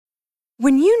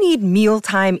When you need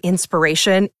mealtime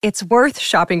inspiration, it's worth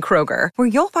shopping Kroger, where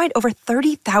you'll find over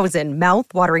 30,000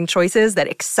 mouth-watering choices that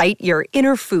excite your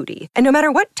inner foodie. And no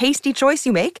matter what tasty choice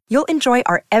you make, you'll enjoy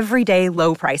our everyday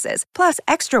low prices, plus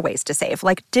extra ways to save,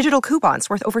 like digital coupons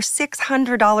worth over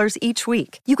 $600 each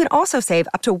week. You can also save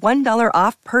up to $1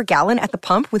 off per gallon at the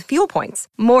pump with fuel points.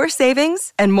 More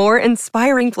savings and more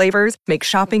inspiring flavors make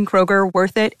shopping Kroger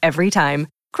worth it every time.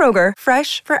 Kroger,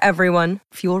 fresh for everyone.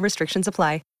 Fuel restrictions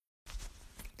apply.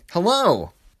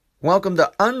 Hello. Welcome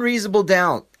to Unreasonable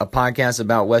Doubt, a podcast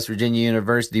about West Virginia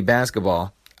University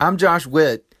basketball. I'm Josh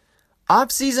Witt.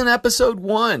 Offseason episode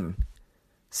 1.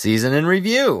 Season in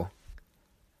review.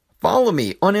 Follow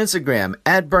me on Instagram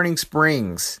at Burning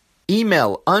Springs.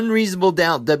 Email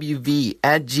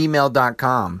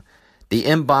unreasonabledoubtwv@gmail.com. The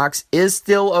inbox is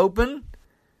still open.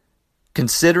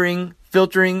 Considering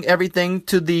filtering everything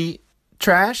to the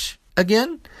trash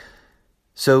again.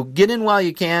 So get in while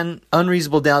you can,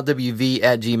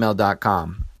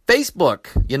 unreasonabledoubtwv@gmail.com. Facebook,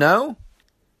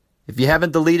 if you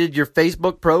haven't deleted your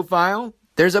Facebook profile,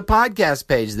 there's a podcast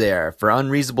page there for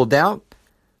Unreasonable Doubt.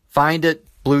 Find it,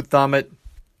 blue thumb it,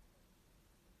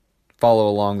 follow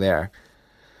along there.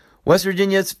 West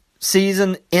Virginia's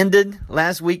season ended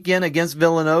last weekend against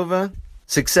Villanova.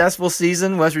 Successful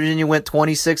season. West Virginia went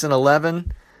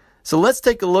 26-11. So let's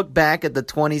take a look back at the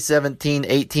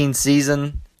 2017-18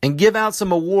 season and give out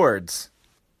some awards.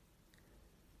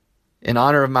 In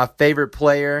honor of my favorite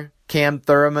player, Cam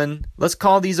Thurman, let's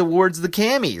call these awards the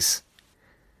Cammies.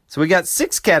 So we got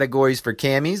 6 categories for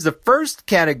Cammies. The first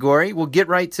category, we'll get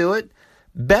right to it,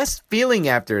 best feeling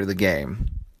after the game.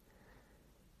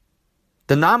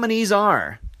 The nominees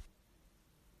are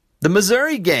the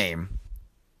Missouri game.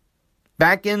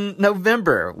 Back in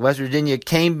November, West Virginia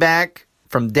came back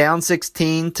from down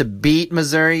 16 to beat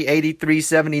Missouri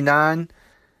 83-79.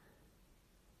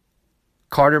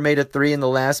 Carter made a 3 in the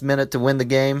last minute to win the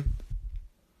game.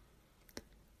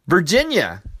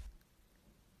 Virginia.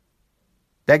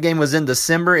 That game was in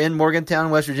December in Morgantown.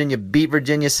 West Virginia beat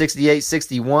Virginia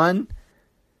 68-61.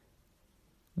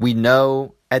 We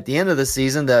know at the end of the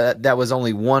season that was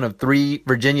only one of 3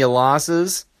 Virginia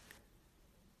losses.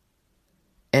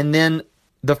 And then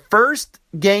the first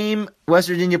game West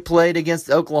Virginia played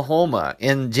against Oklahoma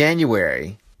in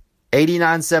January,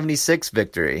 89-76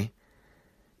 victory,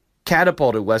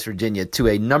 catapulted West Virginia to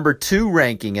a number 2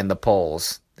 ranking in the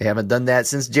polls. They haven't done that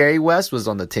since Jerry West was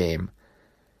on the team.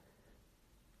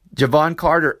 Javon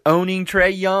Carter owning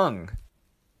Trae Young.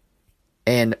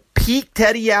 And peak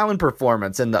Teddy Allen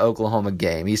performance in the Oklahoma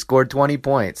game. He scored 20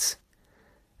 points.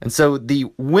 And so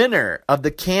the winner of the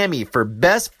Cammie for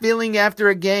best feeling after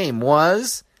a game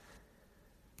was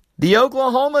the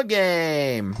Oklahoma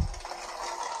game.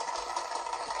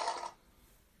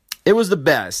 It was the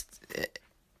best.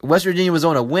 West Virginia was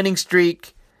on a winning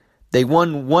streak. They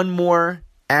won one more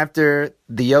after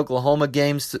the Oklahoma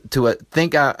games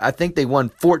I think they won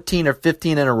 14 or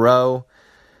 15 in a row.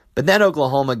 But that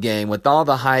Oklahoma game, with all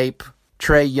the hype,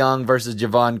 Trae Young versus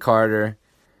Javon Carter,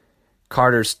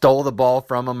 Carter stole the ball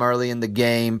from him early in the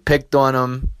game, picked on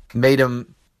him, made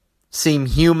him seem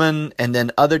human, and then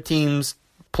other teams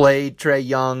played Trae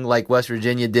Young like West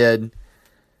Virginia did.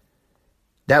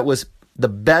 That was the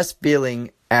best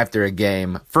feeling after a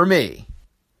game for me.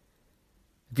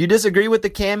 If you disagree with the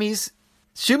Cammies,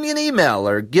 shoot me an email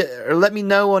or let me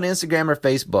know on Instagram or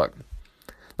Facebook.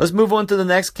 Let's move on to the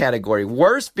next category.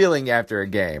 Worst feeling after a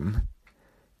game.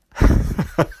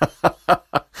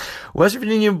 West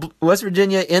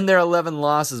Virginia in their 11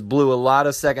 losses blew a lot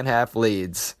of second half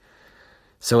leads.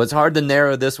 So it's hard to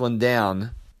narrow this one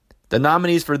down. The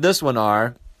nominees for this one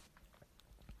are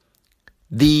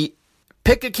the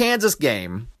Pick a Kansas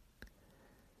game.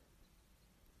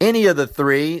 Any of the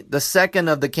 3, the second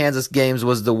of the Kansas games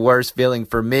was the worst feeling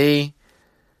for me.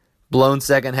 Blown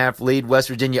second half lead. West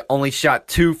Virginia only shot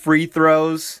 2 free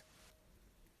throws,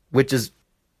 which is,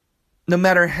 no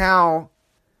matter how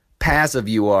passive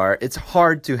you are, it's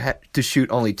hard to shoot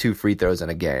only 2 free throws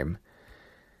in a game.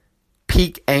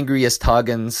 Peak angriest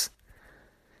Huggins.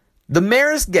 The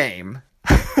Marist game.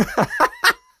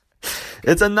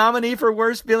 It's a nominee for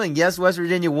worst feeling. Yes, West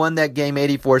Virginia won that game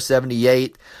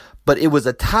 84-78, but it was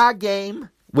a tie game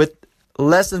with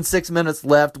less than 6 minutes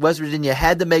left. West Virginia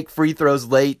had to make free throws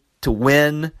late to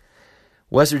win.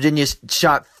 West Virginia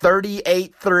shot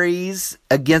 38 threes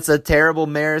against a terrible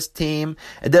Marist team.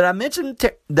 And did I mention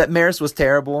that Marist was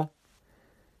terrible?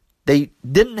 They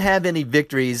didn't have any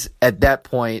victories at that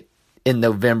point in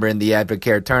November in the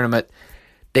Advocare tournament.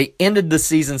 They ended the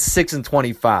season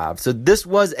 6-25. So this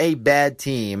was a bad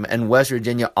team, and West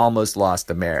Virginia almost lost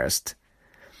to Marist.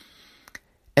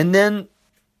 And then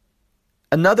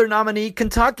Another nominee,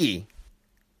 Kentucky.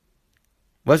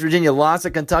 West Virginia lost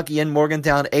to Kentucky in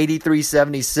Morgantown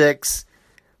 83-76.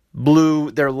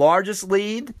 Blew their largest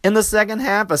lead in the second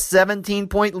half, a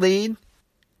 17-point lead.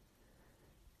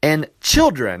 And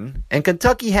children, and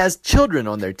Kentucky has children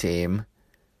on their team.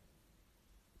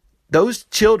 Those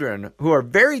children who are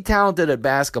very talented at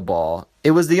basketball,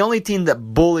 it was the only team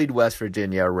that bullied West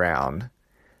Virginia around.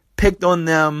 Picked on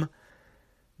them,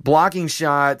 blocking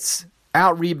shots,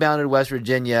 out-rebounded West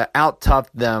Virginia,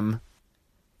 out-toughed them.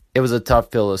 It was a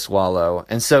tough pill to swallow.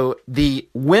 And so the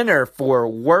winner for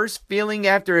worst feeling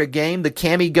after a game, the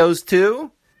Cammy goes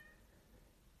to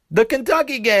the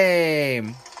Kentucky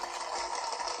game.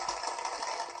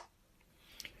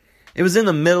 It was in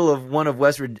the middle of one of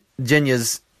West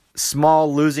Virginia's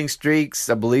small losing streaks.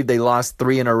 I believe they lost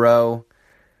 3 in a row.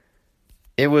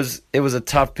 It was a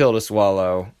tough pill to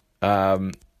swallow,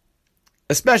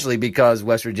 especially because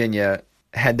West Virginia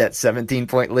had that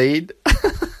 17-point lead.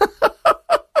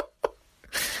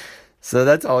 So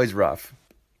that's always rough.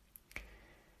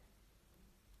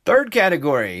 Third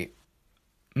category,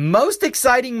 most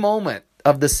exciting moment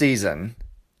of the season.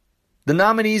 The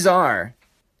nominees are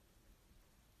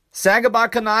Sagaba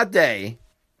Konate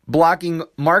blocking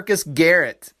Marcus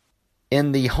Garrett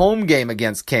in the home game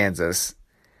against Kansas.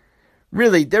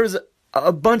 Really, there was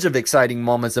a bunch of exciting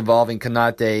moments involving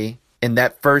Konate in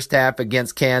that first half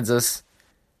against Kansas.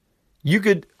 You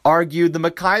could argue the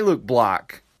Mikhailuk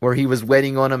block, where he was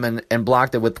waiting on him and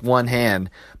blocked it with one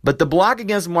hand. But the block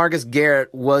against Marcus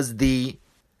Garrett was the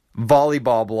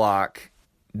volleyball block,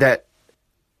 that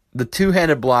the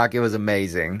two-handed block. It was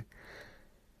amazing.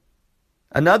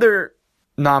 Another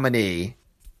nominee,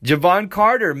 Javon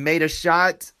Carter, made a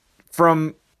shot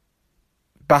from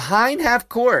behind half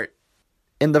court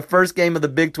in the first game of the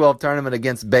Big 12 tournament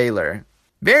against Baylor.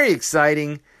 Very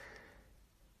exciting.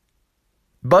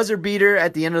 Buzzer beater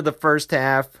at the end of the first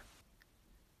half.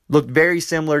 Looked very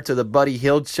similar to the Buddy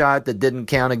Hield shot that didn't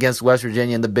count against West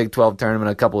Virginia in the Big 12 tournament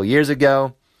a couple of years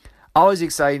ago. Always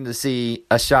exciting to see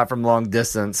a shot from long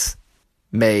distance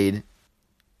made,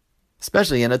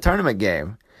 especially in a tournament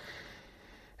game.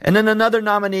 And then another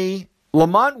nominee,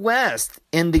 Lamont West,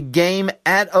 in the game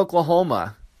at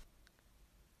Oklahoma.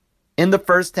 In the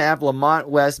first half, Lamont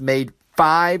West made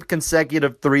 5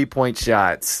 consecutive three-point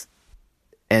shots.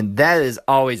 And that is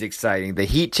always exciting. The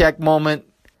heat check moment.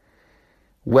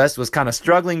 West was kind of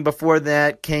struggling before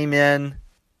that, came in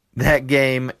that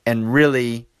game and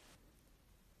really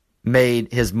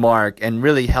made his mark and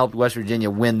really helped West Virginia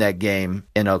win that game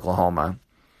in Oklahoma.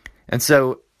 And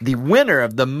so the winner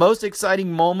of the most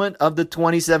exciting moment of the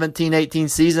 2017-18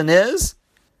 season is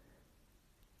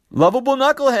lovable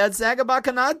knucklehead Sagaba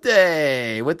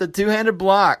Konate with the two-handed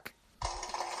block.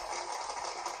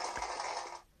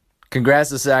 Congrats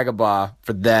to Sagaba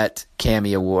for that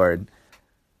Cammy Award.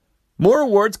 More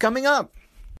awards coming up.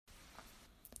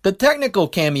 The technical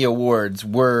Cammy Awards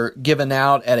were given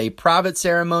out at a private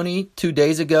ceremony 2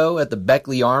 days ago at the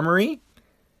Beckley Armory.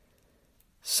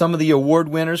 Some of the award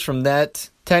winners from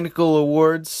that technical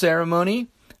awards ceremony.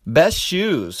 Best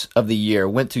shoes of the year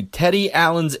went to Teddy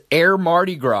Allen's Air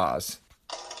Mardi Gras.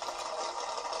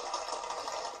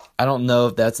 I don't know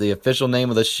if that's the official name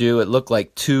of the shoe. It looked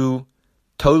like 2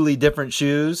 totally different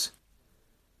shoes.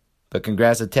 But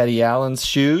congrats to Teddy Allen's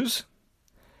shoes.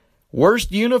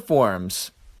 Worst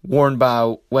uniforms worn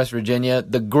by West Virginia.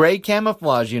 The gray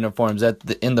camouflage uniforms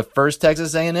in the first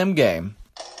Texas A&M game.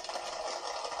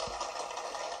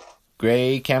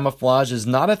 Gray camouflage is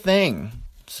not a thing.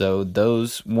 So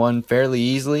those won fairly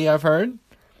easily, I've heard.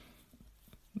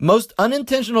 Most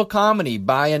unintentional comedy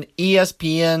by an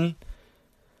ESPN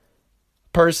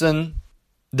person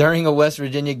during a West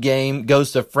Virginia game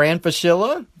goes to Fran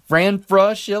Fraschilla.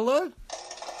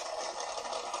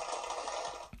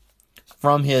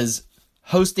 From his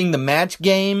hosting the match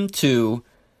game to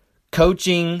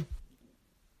coaching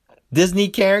Disney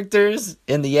characters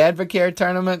in the Advocare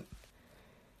tournament,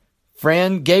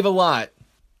 Fran gave a lot.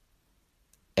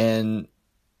 And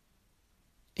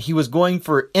he was going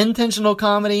for intentional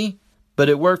comedy, but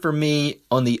it worked for me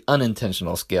on the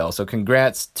unintentional scale. So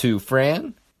congrats to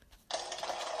Fran.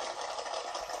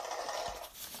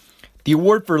 The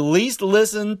award for least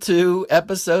listened to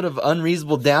episode of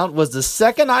Unreasonable Doubt was the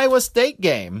second Iowa State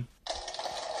game.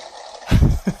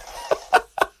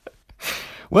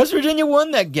 West Virginia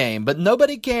won that game, but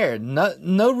nobody cared.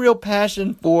 No real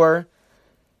passion for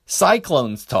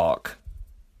Cyclones talk.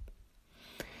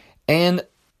 And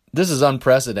this is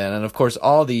unprecedented. And of course,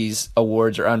 all these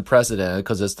awards are unprecedented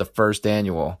because it's the first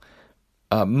annual.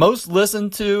 Most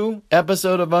listened to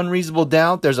episode of Unreasonable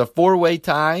Doubt, there's a 4-way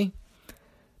tie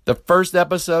The first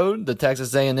episode, the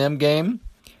Texas A&M game.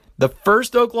 The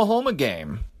first Oklahoma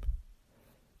game.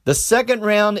 The second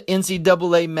round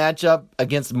NCAA matchup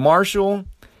against Marshall.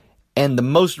 And the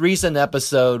most recent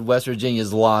episode, West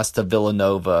Virginia's loss to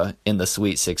Villanova in the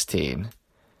Sweet 16.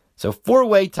 So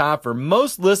 4-way tie for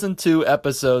most listened to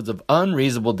episodes of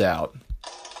Unreasonable Doubt.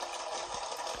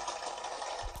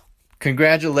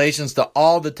 Congratulations to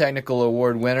all the technical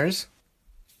award winners.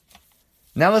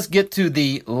 Now let's get to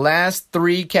the last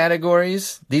 3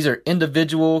 categories. These are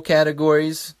individual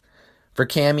categories for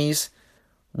Cammies.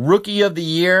 Rookie of the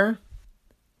Year.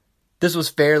 This was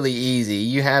fairly easy.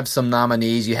 You have some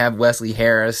nominees. You have Wesley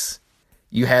Harris.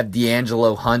 You have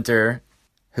D'Angelo Hunter,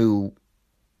 who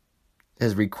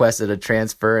has requested a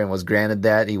transfer and was granted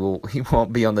that. He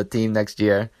won't be on the team next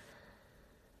year.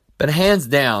 But hands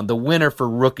down, the winner for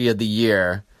Rookie of the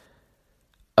Year,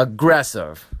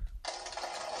 aggressive,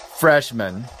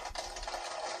 freshman,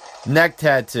 neck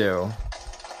tattoo,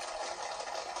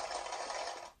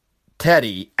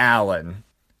 Teddy Allen.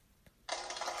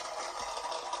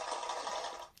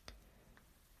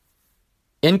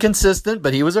 Inconsistent,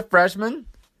 but he was a freshman.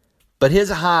 But his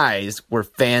highs were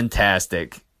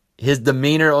fantastic. His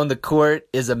demeanor on the court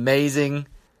is amazing.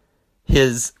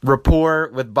 His rapport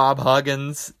with Bob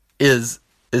Huggins is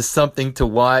something to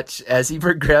watch as he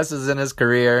progresses in his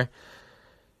career.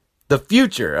 The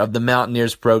future of the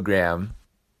Mountaineers program.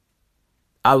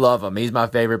 I love him. He's my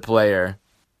favorite player.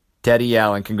 Teddy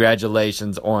Allen,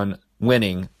 congratulations on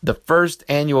winning the first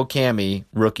annual Cammy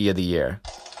Rookie of the Year.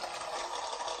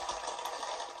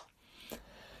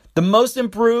 The most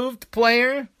improved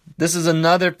player, this is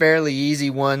another fairly easy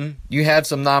one. You have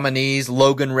some nominees.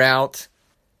 Logan Rout,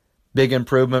 big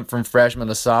improvement from freshman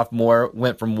to sophomore.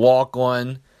 Went from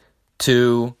walk-on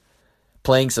to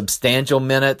playing substantial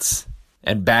minutes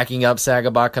and backing up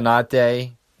Sagaba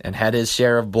Konate and had his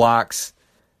share of blocks.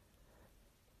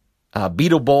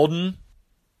 Beetle Bolden,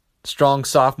 strong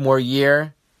sophomore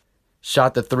year.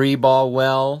 Shot the 3 ball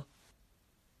well.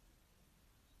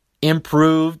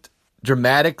 Improved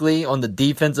dramatically on the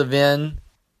defensive end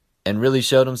and really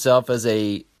showed himself as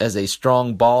a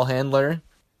strong ball handler.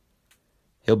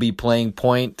 He'll be playing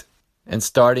point and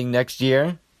starting next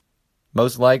year,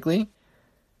 most likely.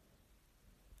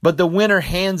 But the winner,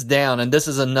 hands down, and this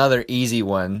is another easy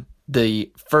one,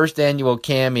 the first annual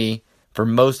Cammy for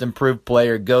most improved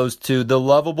player goes to the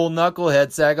lovable knucklehead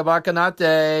Sagaba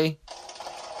Konate.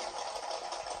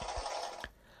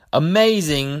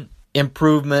 Amazing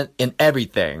improvement in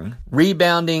everything.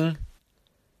 Rebounding,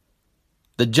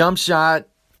 the jump shot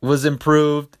was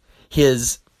improved.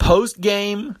 His post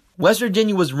game, West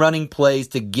Virginia was running plays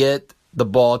to get the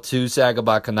ball to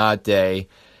Sagaba Konate,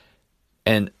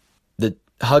 and the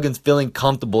Huggins feeling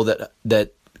comfortable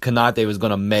that Konate was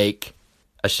going to make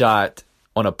a shot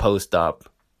on a post up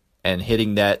and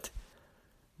hitting that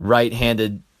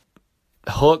right-handed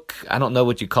hook. I don't know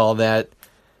what you call that,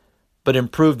 but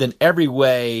improved in every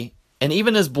way. And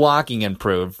even his blocking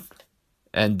improved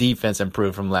and defense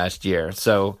improved from last year.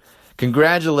 So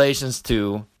congratulations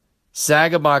to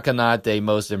Sagaba Konate,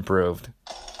 most improved.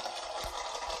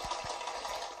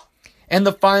 And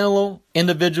the final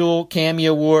individual Cammy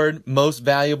Award, most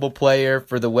valuable player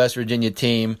for the West Virginia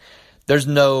team. There's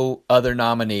no other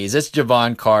nominees. It's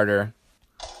Javon Carter.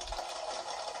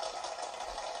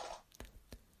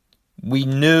 We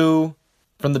knew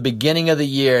from the beginning of the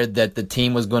year that the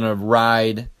team was going to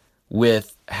ride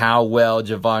with how well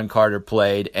Javon Carter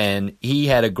played, and he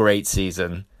had a great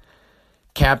season.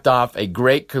 Capped off a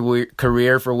great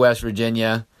career for West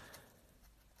Virginia.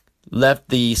 Left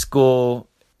the school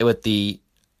with the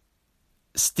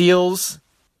steals.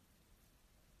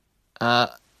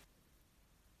 The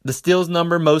steals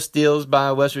number, most steals by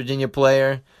a West Virginia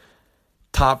player.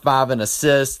 Top 5 in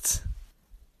assists.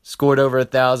 Scored over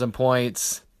 1,000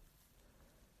 points.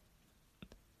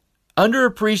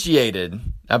 Underappreciated,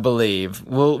 I believe.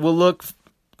 We'll look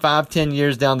 5-10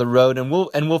 years down the road, and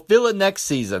we'll feel it next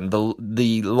season.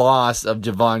 The loss of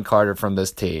Javon Carter from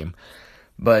this team,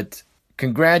 but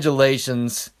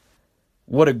congratulations!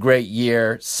 What a great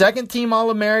year! Second team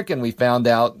All-American. We found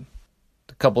out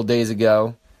a couple days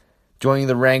ago, joining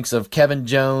the ranks of Kevin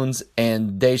Jones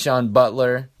and Deshaun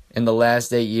Butler in the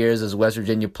last 8 years as West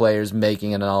Virginia players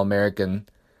making an All-American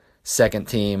second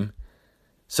team.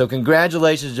 So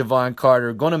congratulations, Javon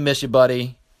Carter. Gonna miss you,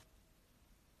 buddy.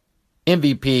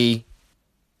 MVP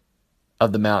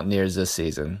of the Mountaineers this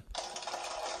season.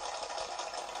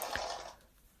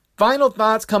 Final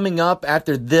thoughts coming up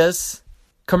after this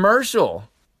commercial.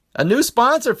 A new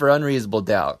sponsor for Unreasonable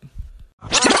Doubt.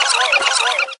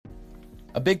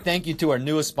 A big thank you to our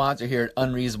newest sponsor here at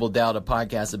Unreasonable Doubt, a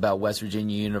podcast about West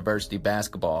Virginia University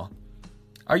basketball.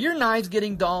 Are your knives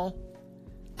getting dull?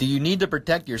 Do you need to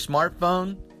protect your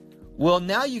smartphone? Well,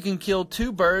 now you can kill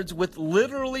two birds with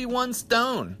literally one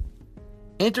stone.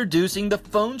 Introducing the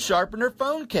Phone Sharpener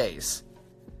Phone Case.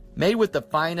 Made with the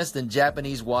finest in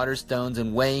Japanese water stones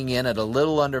and weighing in at a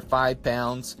little under 5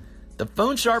 pounds, the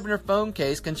Phone Sharpener Phone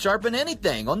Case can sharpen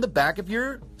anything on the back of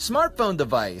your smartphone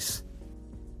device.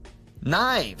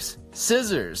 Knives,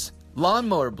 scissors,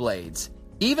 lawnmower blades,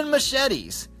 even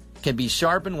machetes can be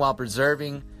sharpened while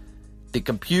preserving the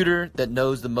computer that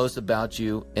knows the most about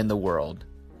you in the world.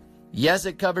 Yes,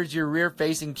 it covers your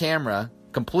rear-facing camera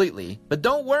completely, but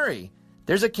don't worry.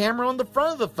 There's a camera on the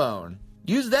front of the phone.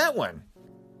 Use that one.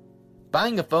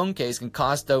 Buying a phone case can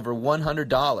cost over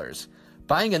 $100.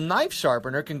 Buying a knife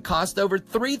sharpener can cost over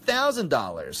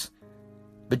 $3,000.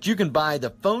 But you can buy the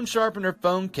Phone Sharpener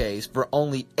Phone Case for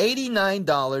only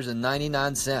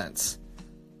 $89.99.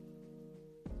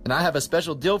 And I have a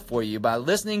special deal for you. By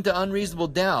listening to Unreasonable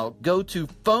Doubt, go to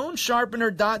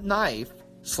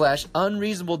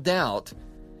phonesharpener.knife/unreasonabledoubt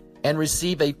and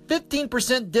receive a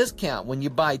 15% discount when you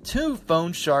buy 2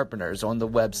 phone sharpeners on the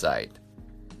website.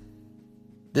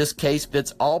 This case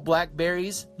fits all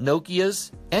BlackBerries,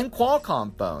 Nokias, and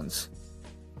Qualcomm phones.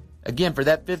 Again, for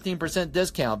that 15%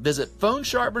 discount, visit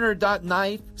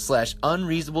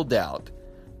phonesharpener.knife/unreasonabledoubt.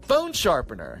 Phone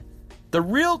Sharpener, the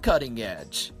real cutting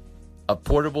edge of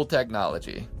portable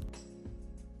technology.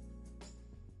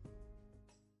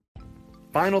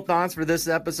 Final thoughts for this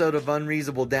episode of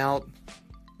Unreasonable Doubt.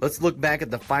 Let's look back at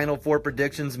the Final Four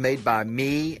predictions made by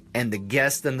me and the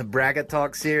guest in the Bracket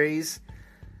Talk series.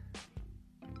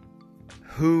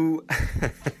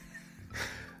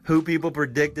 Who people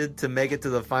predicted to make it to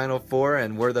the Final Four,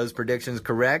 and were those predictions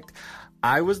correct?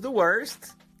 I was the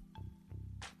worst.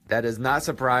 That is not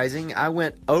surprising. I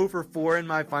went 0 for 4 in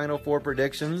my Final Four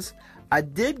predictions. I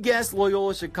did guess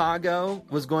Loyola Chicago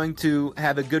was going to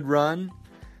have a good run.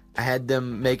 I had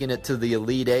them making it to the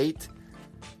Elite Eight.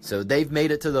 So they've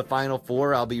made it to the Final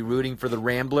Four. I'll be rooting for the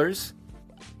Ramblers.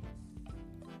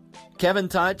 Kevin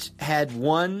Touch had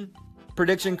 1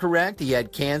 prediction correct. He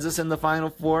had Kansas in the Final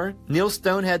Four. Neil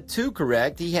Stone had 2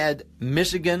 correct. He had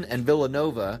Michigan and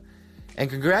Villanova. And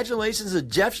congratulations to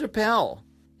Jeff Chappelle.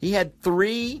 He had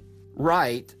 3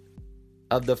 right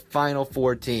of the Final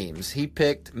Four teams. He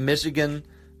picked Michigan,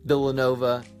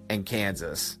 Villanova, and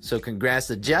Kansas. So congrats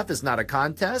to Jeff. It's not a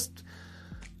contest,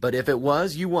 but if it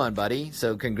was, you won, buddy.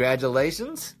 So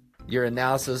congratulations. Your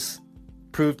analysis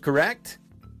proved correct.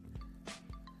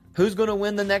 Who's going to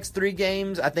win the next 3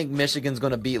 games? I think Michigan's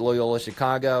going to beat Loyola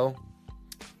Chicago.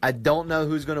 I don't know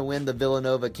who's going to win the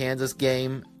Villanova-Kansas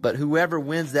game, but whoever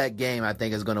wins that game, I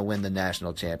think, is going to win the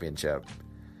national championship.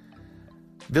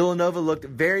 Villanova looked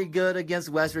very good against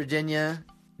West Virginia.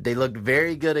 They looked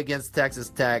very good against Texas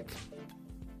Tech.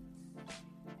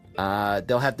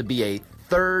 They'll have to be a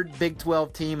 3rd Big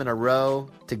 12 team in a row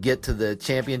to get to the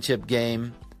championship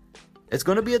game. It's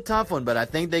going to be a tough one, but I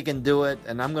think they can do it,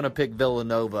 and I'm going to pick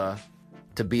Villanova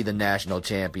to be the national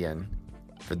champion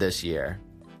for this year.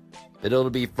 It'll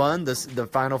be fun. The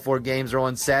Final Four games are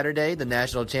on Saturday. The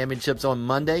national championship's on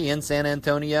Monday in San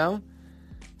Antonio.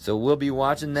 So we'll be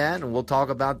watching that, and we'll talk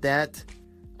about that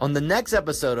on the next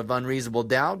episode of Unreasonable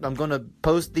Doubt. I'm going to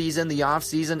post these in the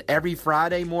offseason every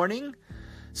Friday morning.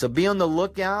 So be on the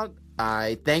lookout.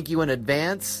 I thank you in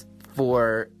advance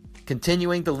for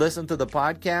continuing to listen to the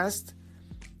podcast.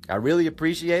 I really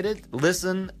appreciate it.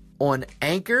 Listen on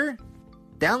Anchor.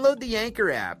 Download the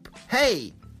Anchor app.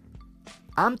 Hey,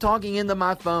 I'm talking into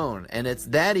my phone, and it's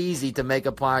that easy to make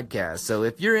a podcast. So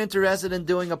if you're interested in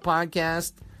doing a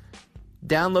podcast,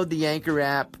 download the Anchor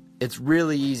app. It's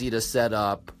really easy to set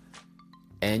up,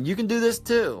 and you can do this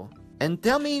too. And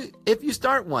tell me if you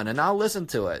start one, and I'll listen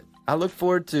to it. I look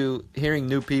forward to hearing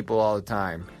new people all the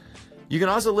time. You can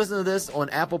also listen to this on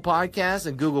Apple Podcasts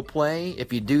and Google Play.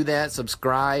 If you do that,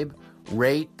 subscribe,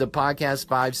 rate the podcast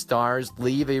 5 stars,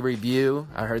 leave a review.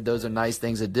 I heard those are nice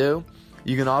things to do.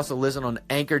 You can also listen on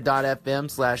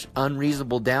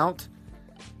anchor.fm/unreasonabledoubt.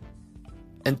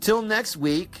 Until next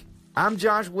week, I'm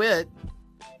Josh Witt.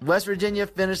 West Virginia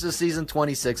finished the season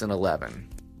 26-11.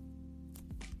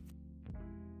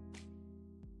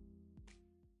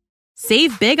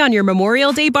 Save big on your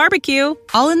Memorial Day barbecue,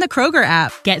 all in the Kroger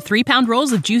app. Get 3-pound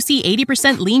rolls of juicy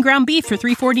 80% lean ground beef for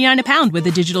 $3.49 a pound with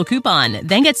a digital coupon.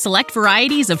 Then get select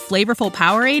varieties of flavorful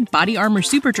Powerade, Body Armor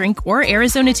Super Drink, or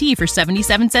Arizona tea for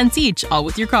 77 cents each, all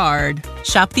with your card.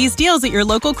 Shop these deals at your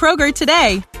local Kroger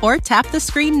today, or tap the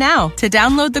screen now to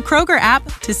download the Kroger app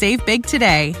to save big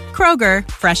today. Kroger,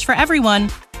 fresh for everyone.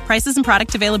 Prices and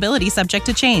product availability subject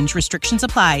to change. Restrictions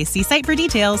apply. See site for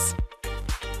details.